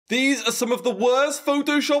These are some of the worst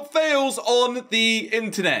Photoshop fails on the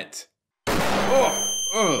internet.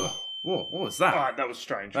 What was that? Alright, that was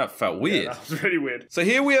strange. That felt weird. Yeah, that was really weird. So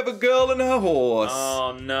here we have a girl and her horse.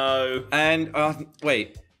 Oh no. And,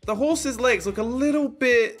 wait. The horse's legs look a little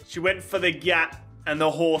bit... She went for the gap and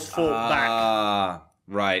the horse fought back. Ah,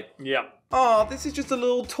 right. Yep. Oh, this is just a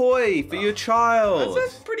little toy for your child.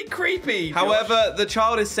 That's pretty creepy. However, the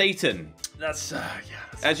child is Satan. That's, yeah.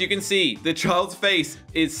 As you can see, the child's face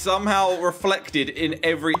is somehow reflected in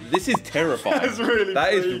every... This is terrifying. That's really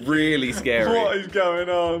That is freaky. really scary. What is going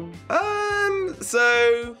on?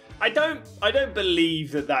 So... I don't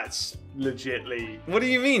believe that that's legitly... What do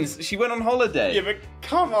you mean? She went on holiday. Yeah, but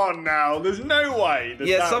come on now. There's no way that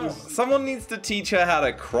that someone needs to teach her how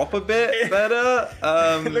to crop a bit better.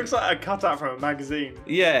 It looks like a cutout from a magazine.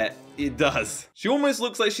 Yeah, it does. She almost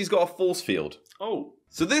looks like she's got a force field. Oh.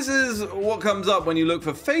 So this is what comes up when you look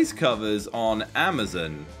for face covers on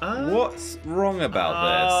Amazon. What's wrong about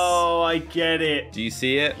this? Oh, I get it. Do you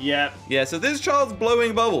see it? Yep. Yeah, so this child's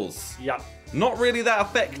blowing bubbles. Yep. Not really that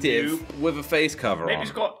effective with a face cover Maybe on.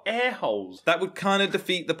 it's got air holes. That would kind of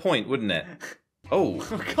defeat the point, wouldn't it? Oh.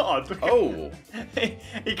 Oh, God. Oh.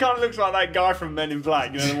 He kind of looks like that guy from Men in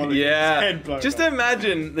Black. You know, the one that gets his head blown Just off.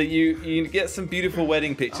 imagine that you get some beautiful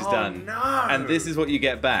wedding pictures done. No. And this is what you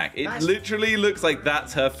get back. It literally looks like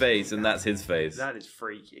that's her face and that's his face. That is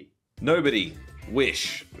freaky. Nobody.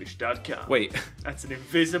 Wish. Wish.com. Wait. That's an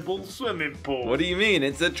invisible swimming pool. What do you mean?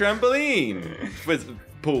 It's a trampoline.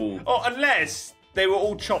 Pool. Oh, unless they were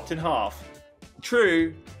all chopped in half.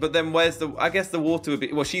 True, but then where's the... I guess the water would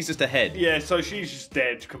be... Well, she's just a head. Yeah, so she's just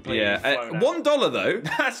dead completely. Yeah. flown out. $1 though.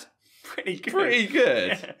 That's pretty good. Pretty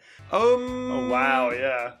good. Yeah. Oh, wow,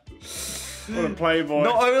 yeah. What a playboy.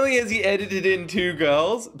 Not only has he edited in 2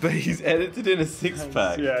 girls, but he's edited in a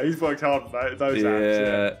 6-pack. Yeah, he's worked hard for those Yeah.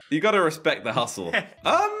 apps. You gotta respect the hustle.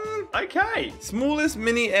 Okay. Smallest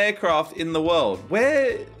mini aircraft in the world.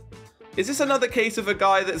 Where... Is this another case of a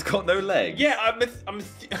guy that's got no legs? Yeah, I'm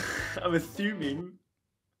assuming.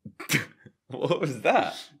 What was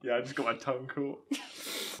that? Yeah, I just got my tongue caught.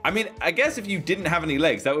 I mean, I guess if you didn't have any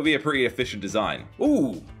legs, that would be a pretty efficient design.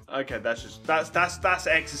 Ooh. Okay, that's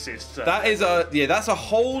Exorcist. That's a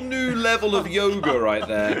whole new level of yoga right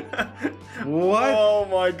there. What? Oh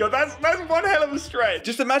my god, that's one hell of a stretch.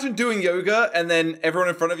 Just imagine doing yoga and then everyone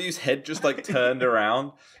in front of you's head just like turned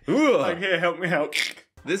around. Ooh. Like, here, help me out.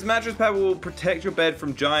 This mattress pad will protect your bed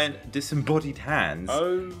from giant disembodied hands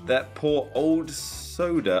that pour old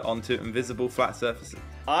soda onto invisible flat surfaces.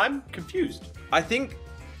 I'm confused. I think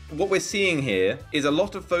what we're seeing here is a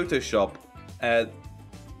lot of Photoshop.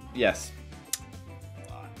 Yes.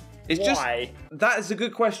 It's Why? That is a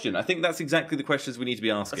good question. I think that's exactly the questions we need to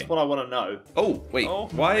be asking. That's what I want to know. Oh, wait. Oh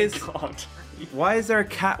why my is God. Why is there a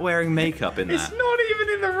cat wearing makeup in that? It's not even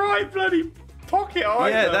in the right bloody pocket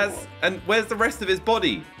either. Yeah, and where's the rest of his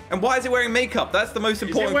body? And why is it wearing makeup? That's the most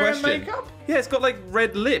important question. wearing makeup? Yeah, it's got like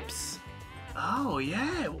red lips. Oh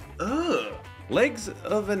yeah. Ugh. Legs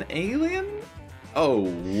of an alien? Oh,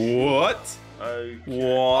 what? Okay.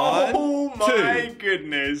 1, Oh my 2.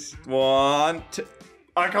 goodness. 1, 2.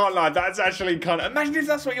 I can't lie, that's actually kind of... Imagine if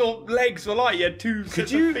that's what your legs were like, you had 2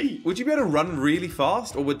 sets of feet. Would you be able to run really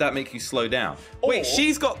fast, or would that make you slow down? Wait,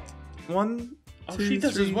 she's got 1, 2, she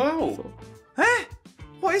does 3, as well. 4. Huh?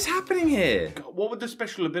 What is happening here? What would the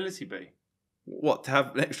special ability be? What, to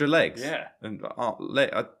have extra legs? Yeah. And,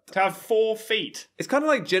 To have 4 feet. it's kind of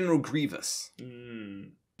like General Grievous.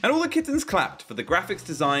 And all the kittens clapped for the graphics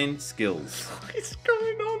design skills. What is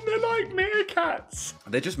going on? They're like meerkats.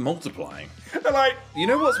 They're just multiplying. They're like... You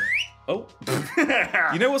know what's... Oh.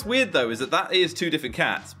 You know what's weird, though, is that is 2 different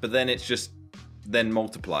cats, but then it's just then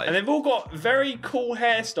multiplied. And they've all got very cool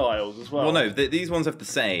hairstyles as well. Well, no, these ones have the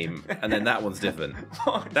same, and then that one's different.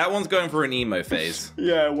 That one's going for an emo phase.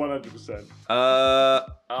 Yeah, 100%.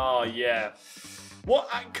 Oh, yeah. What?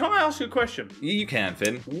 Can I ask you a question? You can,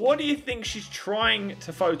 Finn. What do you think she's trying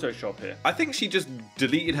to Photoshop here? I think she just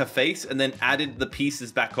deleted her face and then added the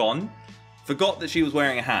pieces back on. Forgot that she was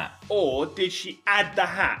wearing a hat. Or did she add the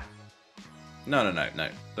hat? No. No?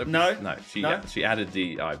 No, she added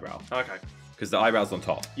the eyebrow. Okay. Because the eyebrow's on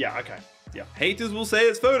top. Yeah, okay. Yeah. Haters will say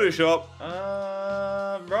it's Photoshop.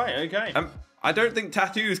 Right, okay. I don't think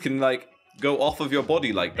tattoos can, like, go off of your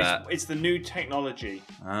body like that. It's the new technology.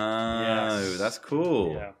 Oh, Yes. that's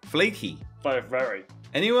cool. Yeah. Flaky. Very.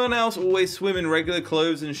 Anyone else always swim in regular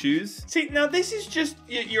clothes and shoes? See, now this is just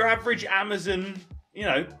your average Amazon,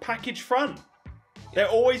 package front. They're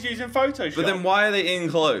always using Photoshop. But then why are they in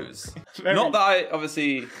clothes? Not that I,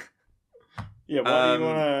 obviously... Yeah, why do you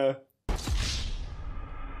want to...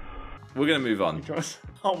 We're gonna move on.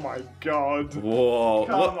 Oh my god. Whoa.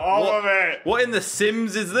 Come on with it. What in The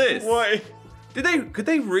Sims is this? What? Could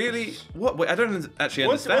they really? What? Wait, I don't actually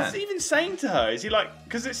understand. What's he even saying to her? Is he like,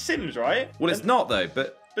 because it's Sims, right? Well, it's not though,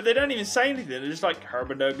 but they don't even say anything. They're just like,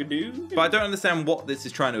 herbadogadoo. But I don't understand what this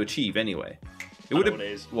is trying to achieve anyway. It would have. What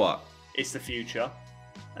it is. What? It's the future,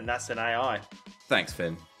 and that's an AI. Thanks,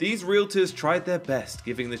 Finn. These realtors tried their best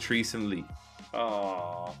giving the tree some leaf.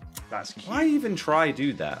 Oh, that's cute. Why even try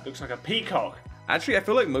do that? Looks like a peacock. Actually, I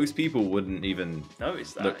feel like most people wouldn't even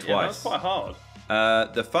notice that. Look twice. Yeah, that's quite hard.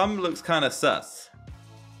 The thumb looks kind of sus.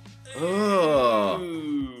 Oh.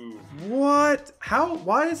 Ooh. What? How?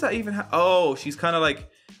 Why is that even? Oh, she's kind of like.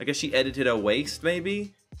 I guess she edited her waist,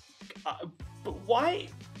 maybe. But why?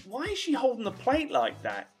 Why is she holding the plate like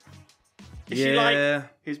that? Is she like,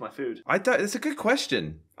 here's my food? I don't. That's a good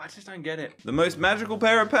question. I just don't get it. The most magical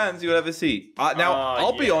pair of pants you'll ever see. Now,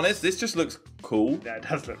 I'll be honest. This just looks cool. Yeah, it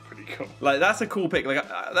does look pretty cool. Like that's a cool pic. Like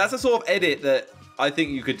that's a sort of edit that I think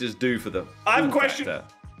you could just do for the. I have a question. Factor.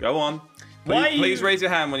 Go on. Please raise your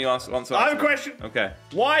hand when you want to answer. I have a question. Okay.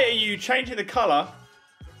 Why are you changing the color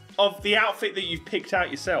of the outfit that you've picked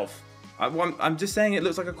out yourself? I'm just saying it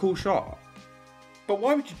looks like a cool shot. But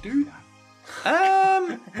why would you do that?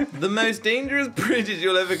 The most dangerous bridges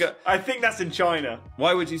you'll ever go. I think that's in China.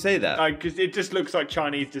 Why would you say that? Because it just looks like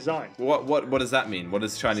Chinese design. What does that mean? What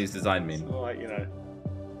does Chinese design mean? Like, you know,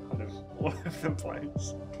 kind of all over the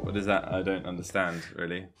place. What is that? I don't understand,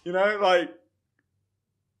 really. You know, like,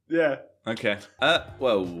 yeah. Okay.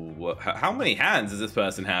 Well, how many hands does this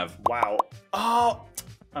person have? Wow. Oh,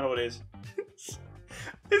 I know what it is.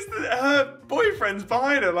 It's her boyfriend's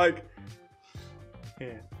behind her, like,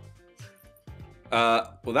 yeah.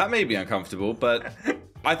 Well, that may be uncomfortable, but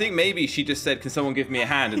I think maybe she just said, "Can someone give me a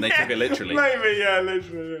hand?" and they took it literally. Maybe, yeah,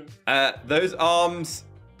 literally. Yeah. Those arms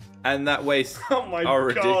and that waist. Oh my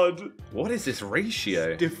god! What is this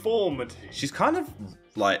ratio? Deformity. She's kind of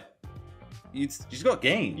like. She's got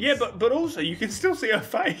gains. Yeah, but also you can still see her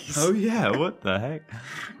face. Oh yeah, what the heck?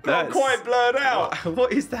 Not quite blurred out.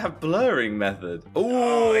 What is that blurring method?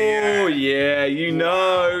 Oh yeah, you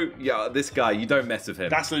know. Yeah, this guy, you don't mess with him.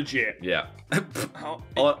 That's legit. Yeah.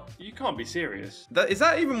 You can't be serious. Is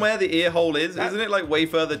that even where the ear hole is? Isn't it like way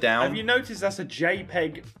further down? Have you noticed that's a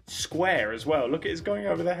JPEG square as well? Look, it's going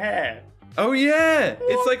over the hair. Oh yeah,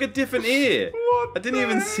 it's like a different ear. I didn't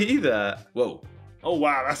even see that. Whoa. Oh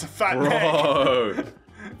wow, that's a fat neck.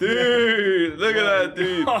 Dude, look at that,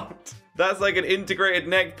 dude. God. That's like an integrated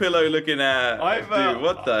neck pillow looking at. Dude,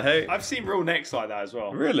 what the heck? I've seen real necks like that as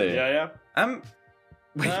well. Really? Yeah.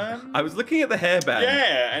 Wait, I was looking at the hairband.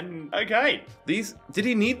 Yeah, and okay. Did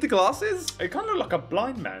he need the glasses? It kind of looked like a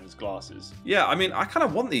blind man's glasses. Yeah, I mean, I kind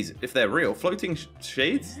of want these if they're real. Floating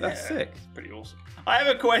shades? Yeah, that's sick. It's pretty awesome. I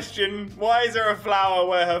have a question. Why is there a flower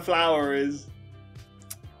where her flower is?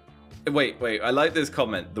 Wait, I like this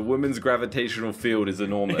comment. The woman's gravitational field is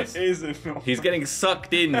enormous. It is enormous. He's getting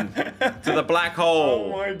sucked in to the black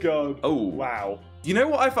hole. Oh my god. Oh. Wow. You know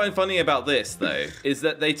what I find funny about this, though, is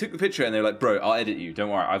that they took the picture and they were like, bro, I'll edit you. Don't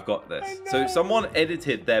worry, I've got this. So someone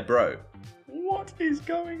edited their bro. What is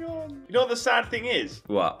going on? You know what the sad thing is?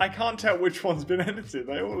 What? I can't tell which one's been edited.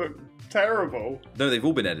 They all look terrible. No, they've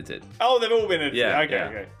all been edited. Oh, they've all been edited. Yeah,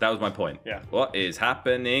 Okay. That was my point. Yeah. What is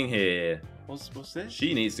happening here? What's this?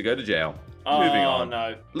 She needs to go to jail. Oh, Moving on.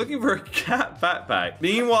 No. Looking for a cat backpack.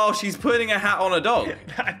 Meanwhile, she's putting a hat on a dog.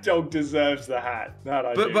 That dog deserves the hat.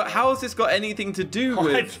 But how has this got anything to do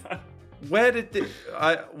with? Where did the?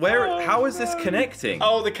 How is this connecting?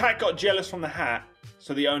 Oh, the cat got jealous from the hat,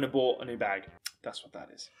 so the owner bought a new bag. That's what that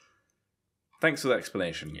is. Thanks for the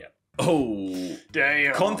explanation. Yeah. Oh,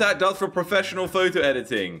 damn. Contact us for professional photo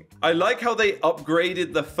editing. I like how they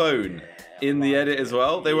upgraded the phone in the edit as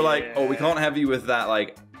well. They were like, oh, we can't have you with that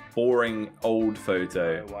like boring old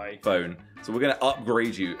photo phone. So we're going to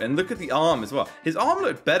upgrade you. And look at the arm as well. His arm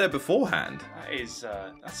looked better beforehand. That's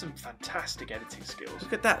some fantastic editing skills.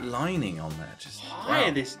 Look at that lining on there. Just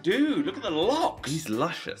hire this dude. Look at the locks. He's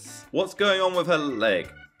luscious. What's going on with her leg?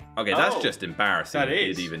 Okay, that's just embarrassing. That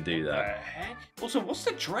is. He'd even do that. What the heck? Also, what's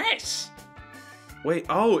the dress? Wait,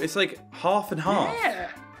 it's like half and half. Yeah.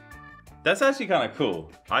 That's actually kind of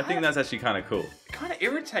cool. I think that's actually kind of cool. Kind of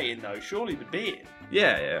irritating though, surely the beard.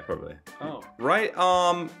 Yeah, probably. Oh. Right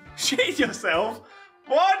Shit yourself.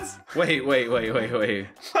 What? Wait.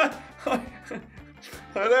 I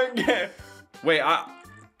don't get. Wait.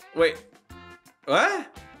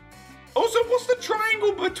 What? Also, what's the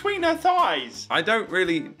triangle between her thighs? I don't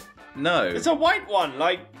really know. It's a white one,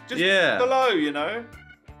 like just below, you know.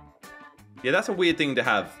 Yeah, that's a weird thing to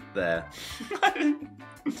have there.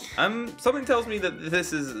 Something tells me that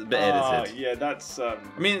this is a bit edited. Yeah, that's. I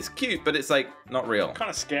mean, it's cute, but it's like not real. Kind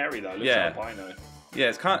of scary though. Looks Yeah. like albino. Yeah,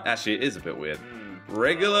 it's kind of, actually, it is a bit weird.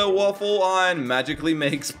 Regular waffle iron magically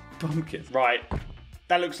makes pumpkins. Right.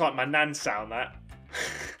 That looks like my nan sound. That.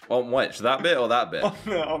 On which? That bit or that bit?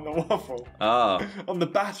 on the waffle. Ah. On the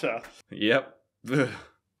batter. Yep.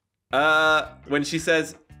 When she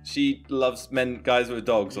says she loves guys with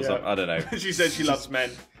dogs or something, I don't know. She said she loves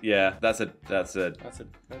men. Yeah, that's a.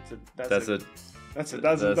 Well,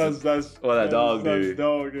 that dog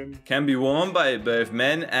do. Can be worn by both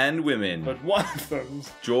men and women. But one of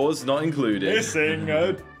them's Jaws not included. missing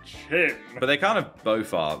a chin. But they kind of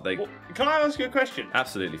both are. They Well, can I ask you a question?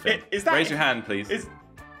 absolutely fit. Is that- Raise your hand, please.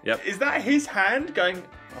 Yep. Is that his hand going,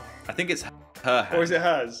 I think it's her hand. or is it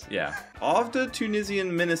hers? Yeah. After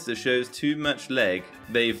Tunisian minister shows too much leg,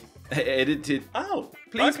 they've edited. Oh,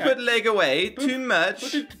 Please okay. put leg away. Too much.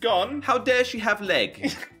 Put it gone. How dare she have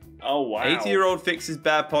leg? Oh wow. 80-year-old fixes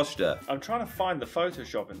bad posture. I'm trying to find the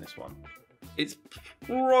Photoshop in this one. It's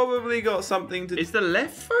probably got something to. Is the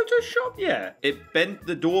left Photoshop? Yeah. It bent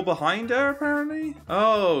the door behind her, apparently.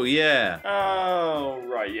 Oh yeah. Oh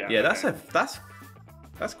right, yeah. Yeah, okay.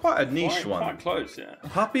 that's quite a niche one. Quite close, yeah.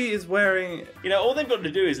 Puppy is wearing. You know, all they've got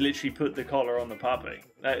to do is literally put the collar on the puppy.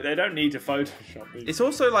 They don't need to Photoshop it. It's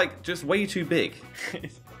also like just way too big.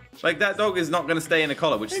 Like that dog is not going to stay in a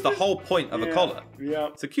collar, which is the whole point of a collar. Yeah.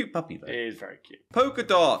 It's a cute puppy though. It is very cute. Polka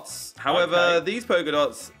dots. However, Okay. these polka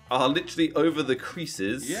dots are literally over the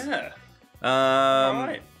creases. Yeah.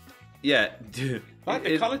 Alright. Yeah. Like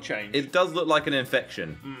the colour change. It does look like an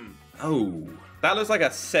infection. Oh. That looks like a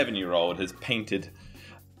 7-year-old has painted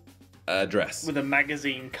a dress. With a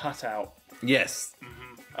magazine cutout. Yes.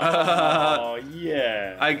 Oh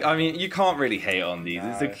yeah. I mean, you can't really hate on these.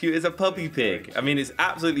 It's it's a puppy pig. I mean, it's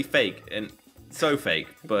absolutely fake and so fake,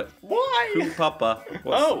 but Why? cool papa.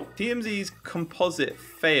 Oh. TMZ's composite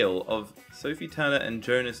fail of Sophie Turner and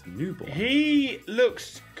Jonas Newborn. He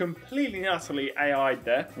looks completely and utterly AI'd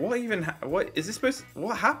there. What even? What is this supposed?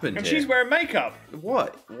 What happened? And here? she's wearing makeup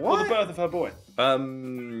What? for What? the birth of her boy.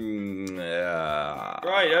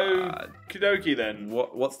 Right, okie then.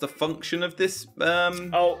 What's the function of this?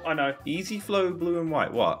 Oh, I know. Easy Flow Blue and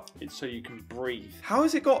White. What? It's so you can breathe. How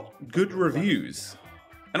has it got good reviews?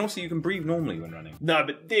 And also, you can breathe normally when running. No,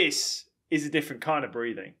 but this is a different kind of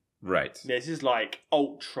breathing. Right. This is like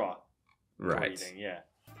ultra Right. breathing, yeah.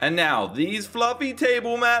 And now these fluffy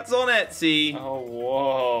table mats on Etsy. Oh,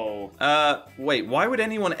 whoa. Wait. Why would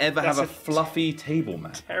anyone ever That's have a a fluffy table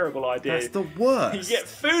mat? Terrible idea. That's the worst. You get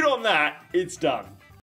food on that, it's done.